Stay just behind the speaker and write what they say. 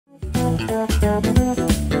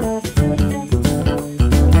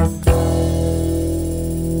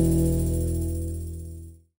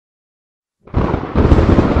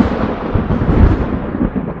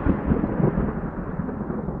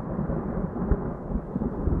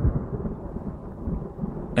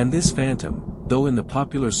And this phantom, though in the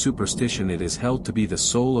popular superstition it is held to be the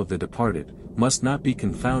soul of the departed, must not be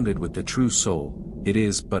confounded with the true soul, it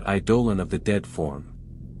is but eidolon of the dead form.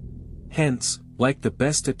 Hence, like the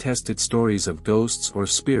best attested stories of ghosts or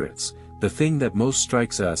spirits, the thing that most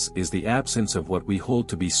strikes us is the absence of what we hold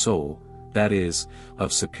to be soul, that is,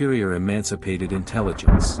 of superior emancipated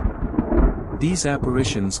intelligence. These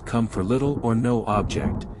apparitions come for little or no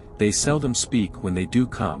object, they seldom speak when they do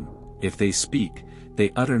come, if they speak,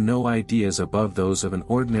 they utter no ideas above those of an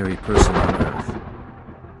ordinary person on earth.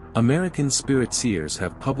 American spirit seers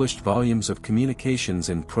have published volumes of communications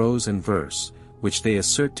in prose and verse, which they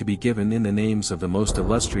assert to be given in the names of the most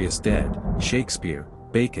illustrious dead, Shakespeare,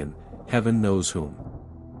 Bacon, heaven knows whom.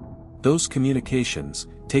 Those communications,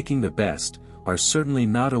 taking the best, are certainly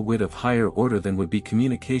not a whit of higher order than would be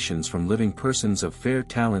communications from living persons of fair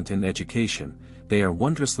talent and education, they are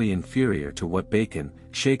wondrously inferior to what Bacon,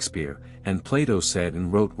 Shakespeare, and Plato said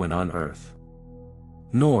and wrote when on earth.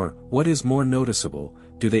 Nor, what is more noticeable,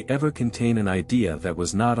 do they ever contain an idea that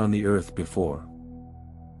was not on the earth before.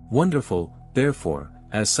 Wonderful, therefore,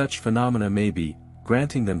 as such phenomena may be,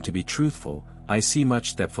 granting them to be truthful, I see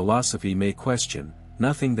much that philosophy may question,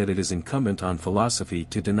 nothing that it is incumbent on philosophy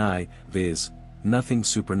to deny, viz., nothing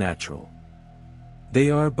supernatural.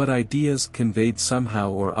 They are but ideas conveyed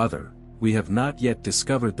somehow or other, we have not yet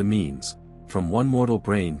discovered the means, from one mortal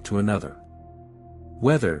brain to another.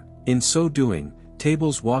 Whether, in so doing,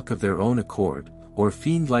 tables walk of their own accord, or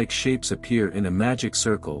fiend-like shapes appear in a magic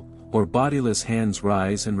circle, or bodiless hands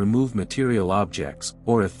rise and remove material objects,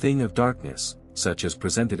 or a thing of darkness, such as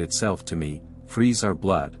presented itself to me, freeze our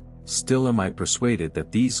blood, still am I persuaded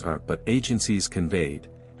that these are but agencies conveyed,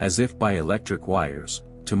 as if by electric wires,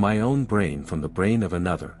 to my own brain from the brain of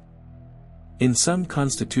another. In some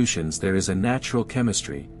constitutions there is a natural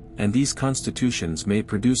chemistry, and these constitutions may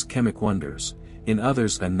produce chemic wonders, in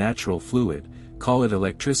others a natural fluid, call it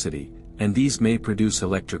electricity, and these may produce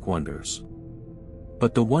electric wonders.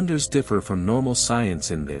 But the wonders differ from normal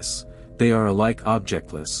science in this, they are alike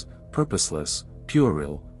objectless, purposeless,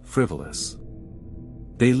 puerile, frivolous.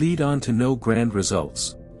 They lead on to no grand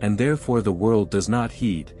results, and therefore the world does not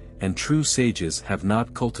heed, and true sages have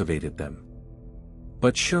not cultivated them.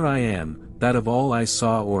 But sure I am, that of all I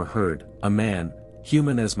saw or heard, a man,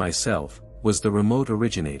 human as myself, was the remote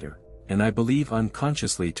originator, and I believe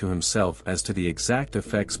unconsciously to himself as to the exact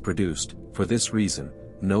effects produced. For this reason,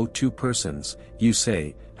 no two persons, you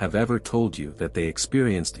say, have ever told you that they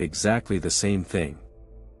experienced exactly the same thing.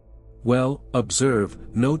 Well, observe,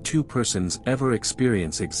 no two persons ever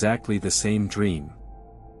experience exactly the same dream.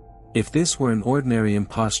 If this were an ordinary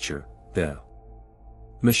imposture, the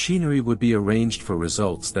machinery would be arranged for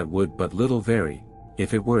results that would but little vary.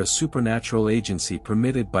 If it were a supernatural agency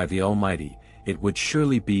permitted by the Almighty, it would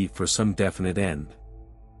surely be for some definite end.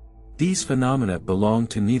 These phenomena belong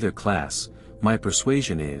to neither class. My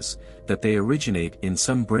persuasion is, that they originate in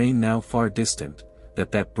some brain now far distant,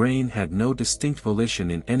 that brain had no distinct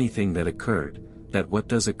volition in anything that occurred, that what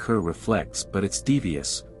does occur reflects but its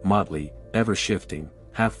devious, motley, ever-shifting,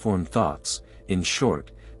 half-formed thoughts, in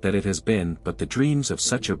short, that it has been but the dreams of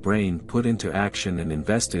such a brain put into action and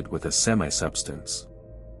invested with a semi-substance.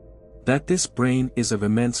 That this brain is of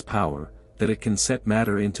immense power, that it can set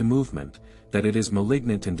matter into movement, that it is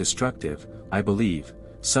malignant and destructive, I believe.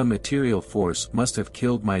 Some material force must have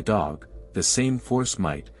killed my dog, the same force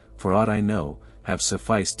might, for aught I know, have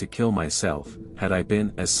sufficed to kill myself, had I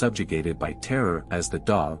been as subjugated by terror as the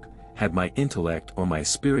dog, had my intellect or my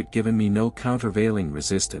spirit given me no countervailing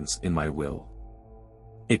resistance in my will.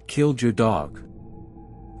 It killed your dog.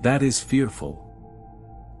 That is fearful.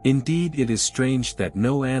 Indeed, it is strange that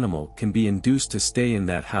no animal can be induced to stay in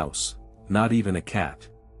that house, not even a cat.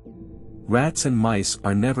 Rats and mice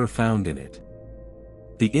are never found in it.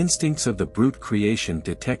 The instincts of the brute creation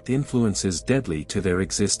detect influences deadly to their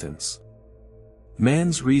existence.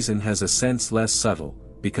 Man's reason has a sense less subtle,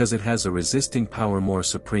 because it has a resisting power more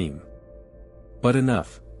supreme. But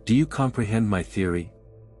enough, do you comprehend my theory?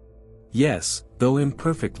 Yes, though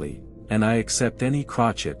imperfectly, and I accept any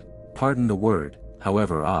crotchet, pardon the word,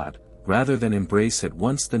 however odd, rather than embrace at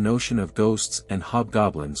once the notion of ghosts and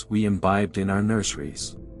hobgoblins we imbibed in our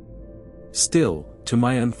nurseries. Still, to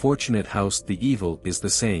my unfortunate house the evil is the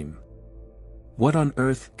same. What on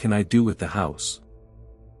earth can I do with the house?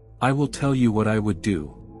 I will tell you what I would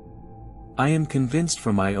do. I am convinced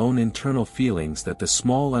from my own internal feelings that the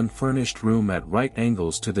small unfurnished room at right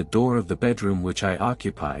angles to the door of the bedroom which I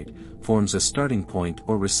occupied, forms a starting point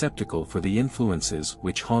or receptacle for the influences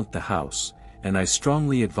which haunt the house, and I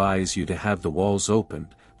strongly advise you to have the walls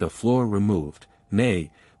opened, the floor removed, nay,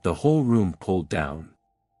 the whole room pulled down.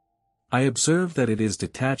 I observe that it is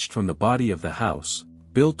detached from the body of the house,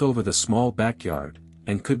 built over the small backyard,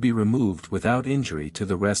 and could be removed without injury to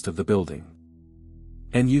the rest of the building.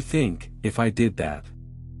 And you think, if I did that,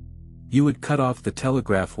 you would cut off the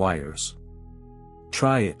telegraph wires?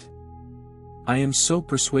 Try it. I am so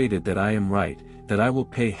persuaded that I am right, that I will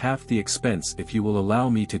pay half the expense if you will allow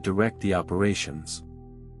me to direct the operations.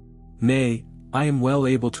 Nay, I am well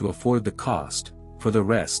able to afford the cost. For the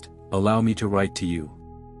rest, allow me to write to you.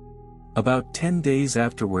 About 10 days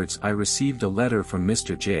afterwards I received a letter from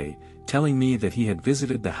Mr. J, telling me that he had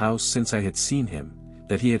visited the house since I had seen him,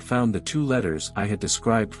 that he had found the 2 letters I had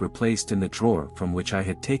described replaced in the drawer from which I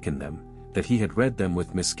had taken them, that he had read them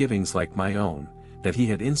with misgivings like my own, that he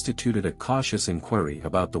had instituted a cautious inquiry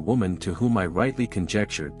about the woman to whom I rightly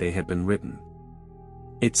conjectured they had been written.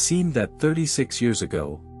 It seemed that 36 years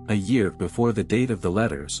ago, a year before the date of the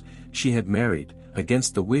letters, she had married,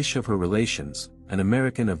 against the wish of her relations, an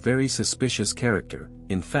American of very suspicious character.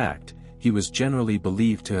 In fact, he was generally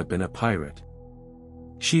believed to have been a pirate.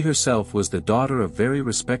 She herself was the daughter of very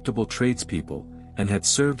respectable tradespeople, and had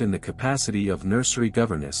served in the capacity of nursery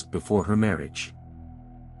governess before her marriage.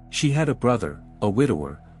 She had a brother, a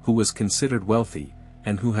widower, who was considered wealthy,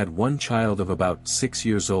 and who had 1 child of about 6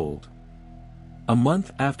 years old. A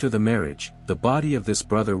month after the marriage, the body of this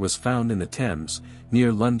brother was found in the Thames,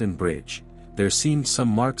 near London Bridge. There seemed some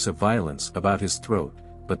marks of violence about his throat,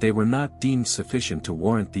 but they were not deemed sufficient to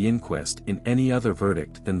warrant the inquest in any other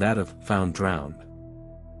verdict than that of found drowned.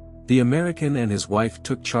 The American and his wife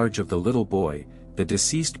took charge of the little boy, the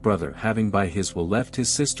deceased brother having by his will left his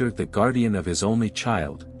sister the guardian of his only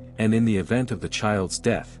child, and in the event of the child's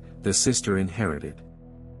death, the sister inherited.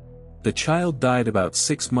 The child died about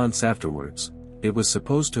 6 months afterwards. It was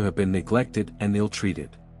supposed to have been neglected and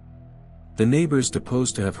ill-treated. The neighbors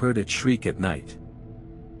deposed to have heard it shriek at night.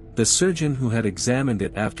 The surgeon who had examined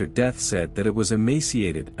it after death said that it was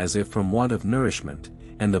emaciated as if from want of nourishment,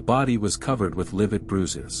 and the body was covered with livid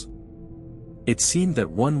bruises. It seemed that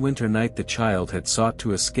one winter night the child had sought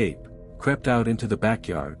to escape, crept out into the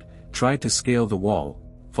backyard, tried to scale the wall,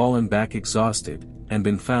 fallen back exhausted, and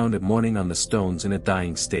been found at morning on the stones in a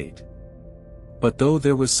dying state. But though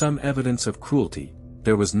there was some evidence of cruelty,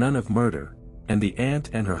 there was none of murder, and the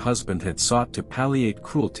aunt and her husband had sought to palliate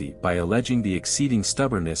cruelty by alleging the exceeding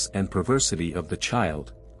stubbornness and perversity of the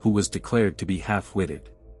child, who was declared to be half-witted.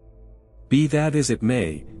 Be that as it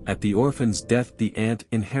may, at the orphan's death the aunt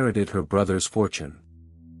inherited her brother's fortune.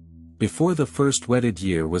 Before the first wedded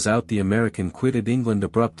year was out the American quitted England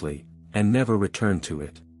abruptly, and never returned to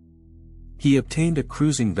it. He obtained a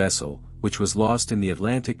cruising vessel, which was lost in the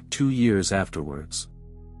Atlantic 2 years afterwards.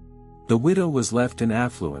 The widow was left in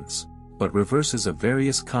affluence, but reverses of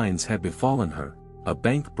various kinds had befallen her. A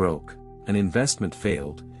bank broke, an investment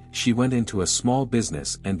failed, she went into a small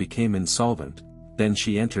business and became insolvent, then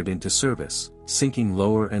she entered into service, sinking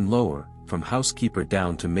lower and lower, from housekeeper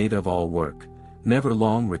down to maid-of-all-work, never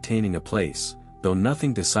long retaining a place, though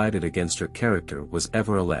nothing decided against her character was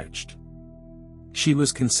ever alleged. She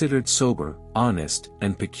was considered sober, honest,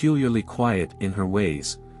 and peculiarly quiet in her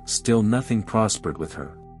ways, still nothing prospered with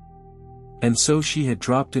her. And so she had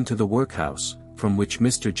dropped into the workhouse, from which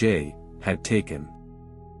Mr. J. had taken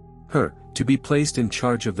her, to be placed in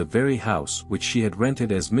charge of the very house which she had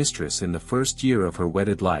rented as mistress in the first year of her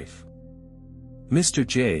wedded life. Mr.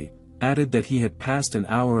 J. added that he had passed an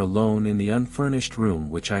hour alone in the unfurnished room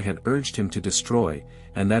which I had urged him to destroy,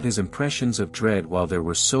 and that his impressions of dread while there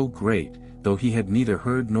were so great, though he had neither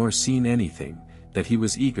heard nor seen anything, that he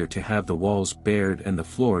was eager to have the walls bared and the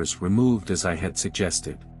floors removed as I had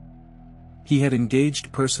suggested. He had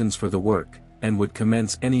engaged persons for the work, and would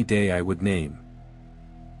commence any day I would name.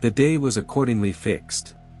 The day was accordingly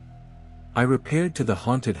fixed. I repaired to the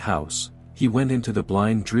haunted house. He went into the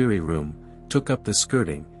blind dreary room, took up the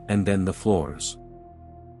skirting, and then the floors.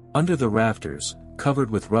 Under the rafters, covered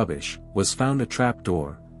with rubbish, was found a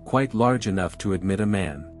trapdoor, quite large enough to admit a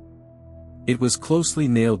man. It was closely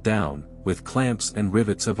nailed down, with clamps and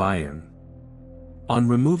rivets of iron. On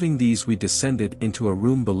removing these we descended into a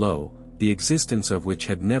room below, the existence of which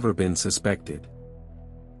had never been suspected.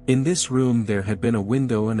 In this room there had been a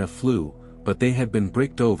window and a flue, but they had been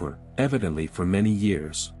bricked over, evidently for many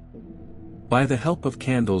years. By the help of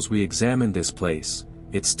candles we examined this place.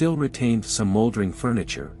 It still retained some moldering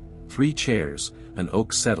furniture, 3 chairs, an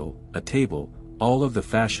oak settle, a table, all of the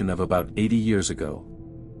fashion of about 80 years ago.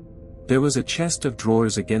 There was a chest of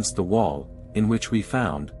drawers against the wall, in which we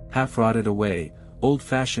found, half rotted away,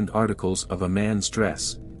 old-fashioned articles of a man's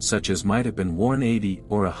dress, such as might have been worn 80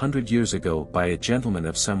 or 100 years ago by a gentleman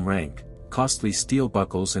of some rank, costly steel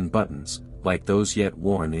buckles and buttons, like those yet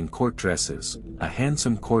worn in court dresses, a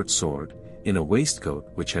handsome court sword, in a waistcoat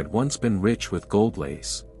which had once been rich with gold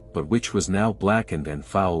lace, but which was now blackened and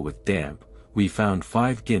foul with damp. We found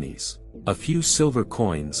 5 guineas, a few silver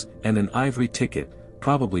coins, and an ivory ticket,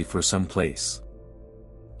 probably for some place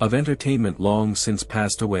of entertainment long since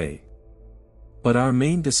passed away. But our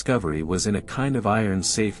main discovery was in a kind of iron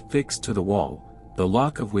safe fixed to the wall, the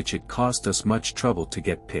lock of which it cost us much trouble to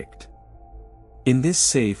get picked. In this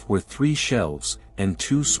safe were 3 shelves, and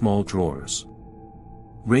 2 small drawers.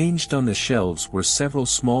 Ranged on the shelves were several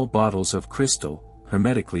small bottles of crystal,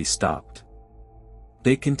 hermetically stopped.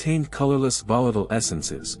 They contained colorless volatile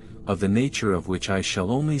essences, of the nature of which I shall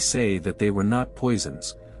only say that they were not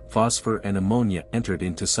poisons. Phosphor and ammonia entered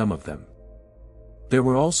into some of them. There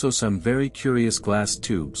were also some very curious glass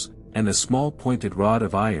tubes, and a small pointed rod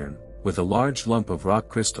of iron, with a large lump of rock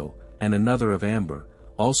crystal, and another of amber,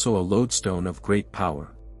 also a lodestone of great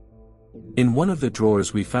power. In one of the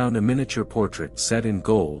drawers we found a miniature portrait set in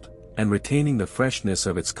gold, and retaining the freshness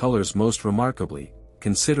of its colors most remarkably,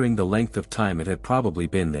 considering the length of time it had probably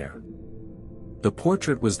been there. The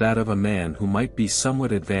portrait was that of a man who might be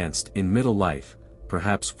somewhat advanced in middle life,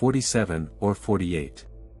 perhaps 47 or 48.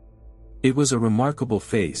 It was a remarkable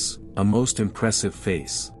face, a most impressive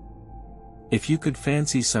face. If you could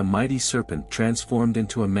fancy some mighty serpent transformed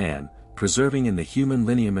into a man, preserving in the human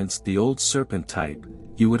lineaments the old serpent type,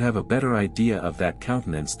 you would have a better idea of that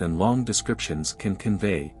countenance than long descriptions can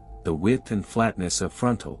convey, the width and flatness of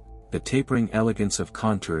frontal, the tapering elegance of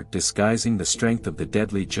contour disguising the strength of the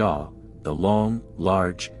deadly jaw, the long,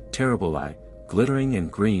 large, terrible eye, glittering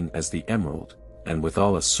and green as the emerald, and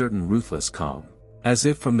withal a certain ruthless calm, as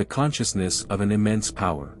if from the consciousness of an immense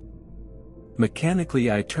power.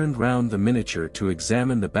 Mechanically I turned round the miniature to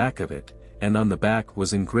examine the back of it, and on the back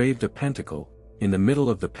was engraved a pentacle, in the middle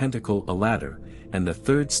of the pentacle a ladder, and the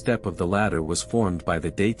 3rd step of the ladder was formed by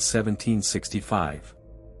the date 1765.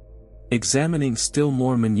 Examining still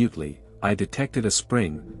more minutely, I detected a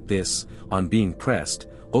spring. This, on being pressed,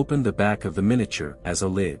 opened the back of the miniature as a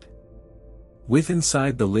lid.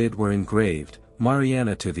 Withinside the lid were engraved,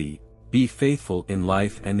 "Mariana to thee, be faithful in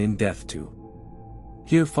life and in death to."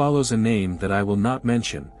 Here follows a name that I will not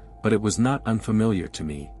mention, but it was not unfamiliar to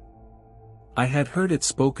me. I had heard it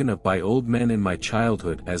spoken of by old men in my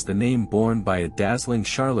childhood as the name borne by a dazzling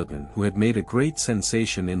charlatan who had made a great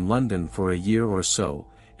sensation in London for a year or so,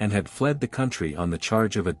 and had fled the country on the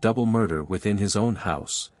charge of a double murder within his own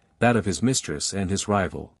house, that of his mistress and his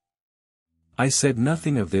rival. I said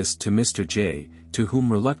nothing of this to Mr. J., to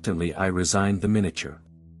whom reluctantly I resigned the miniature.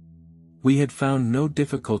 We had found no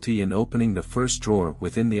difficulty in opening the first drawer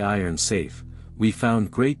within the iron safe. We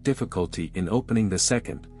found great difficulty in opening the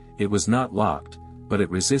second. It was not locked, but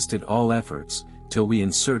it resisted all efforts, till we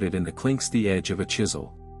inserted in the clinks the edge of a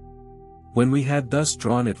chisel. When we had thus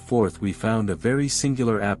drawn it forth we found a very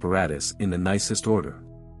singular apparatus in the nicest order.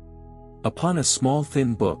 Upon a small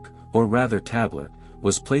thin book, or rather tablet,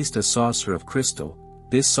 was placed a saucer of crystal.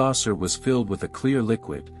 This saucer was filled with a clear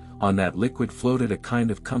liquid. On that liquid floated a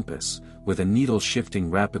kind of compass, with a needle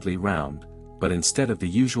shifting rapidly round, but instead of the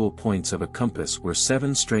usual points of a compass were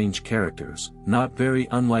 7 strange characters, not very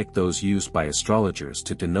unlike those used by astrologers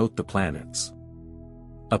to denote the planets.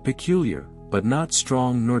 A peculiar, but not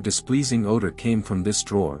strong nor displeasing odor came from this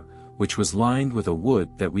drawer, which was lined with a wood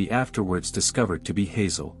that we afterwards discovered to be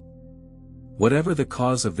hazel. Whatever the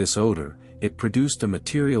cause of this odor, it produced a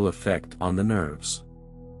material effect on the nerves.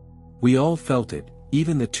 We all felt it,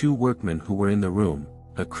 even the 2 workmen who were in the room,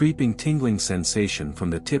 a creeping tingling sensation from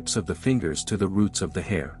the tips of the fingers to the roots of the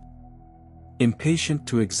hair. Impatient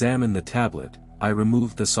to examine the tablet, I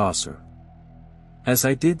removed the saucer. As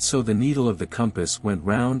I did so the needle of the compass went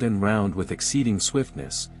round and round with exceeding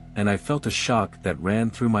swiftness, and I felt a shock that ran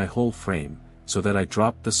through my whole frame, so that I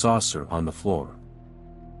dropped the saucer on the floor.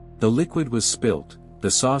 The liquid was spilt,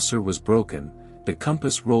 the saucer was broken, the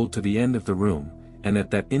compass rolled to the end of the room, and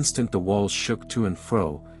at that instant the walls shook to and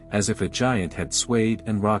fro, as if a giant had swayed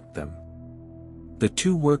and rocked them. The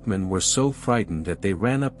 2 workmen were so frightened that they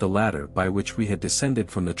ran up the ladder by which we had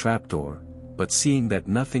descended from the trapdoor, but seeing that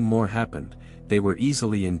nothing more happened, they were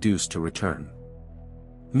easily induced to return.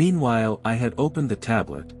 Meanwhile I had opened the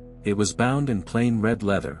tablet. It was bound in plain red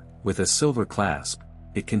leather, with a silver clasp.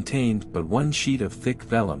 It contained but 1 sheet of thick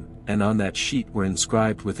vellum, and on that sheet were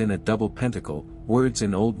inscribed within a double pentacle, words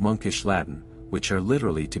in old monkish Latin, which are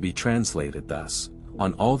literally to be translated thus,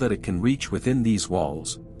 on all that it can reach within these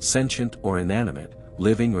walls, sentient or inanimate,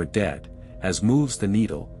 living or dead, as moves the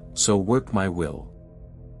needle, so work my will.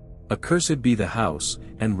 Accursed be the house,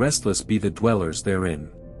 and restless be the dwellers therein.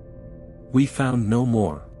 We found no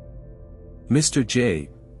more. Mr. J.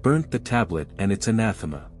 burnt the tablet and its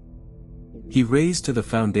anathema. He razed to the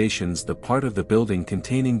foundations the part of the building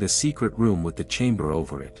containing the secret room with the chamber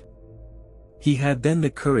over it. He had then the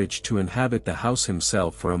courage to inhabit the house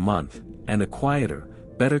himself for a month, and a quieter,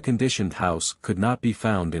 better conditioned house could not be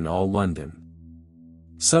found in all London.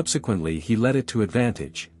 Subsequently he let it to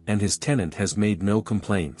advantage, and his tenant has made no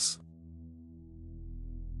complaints.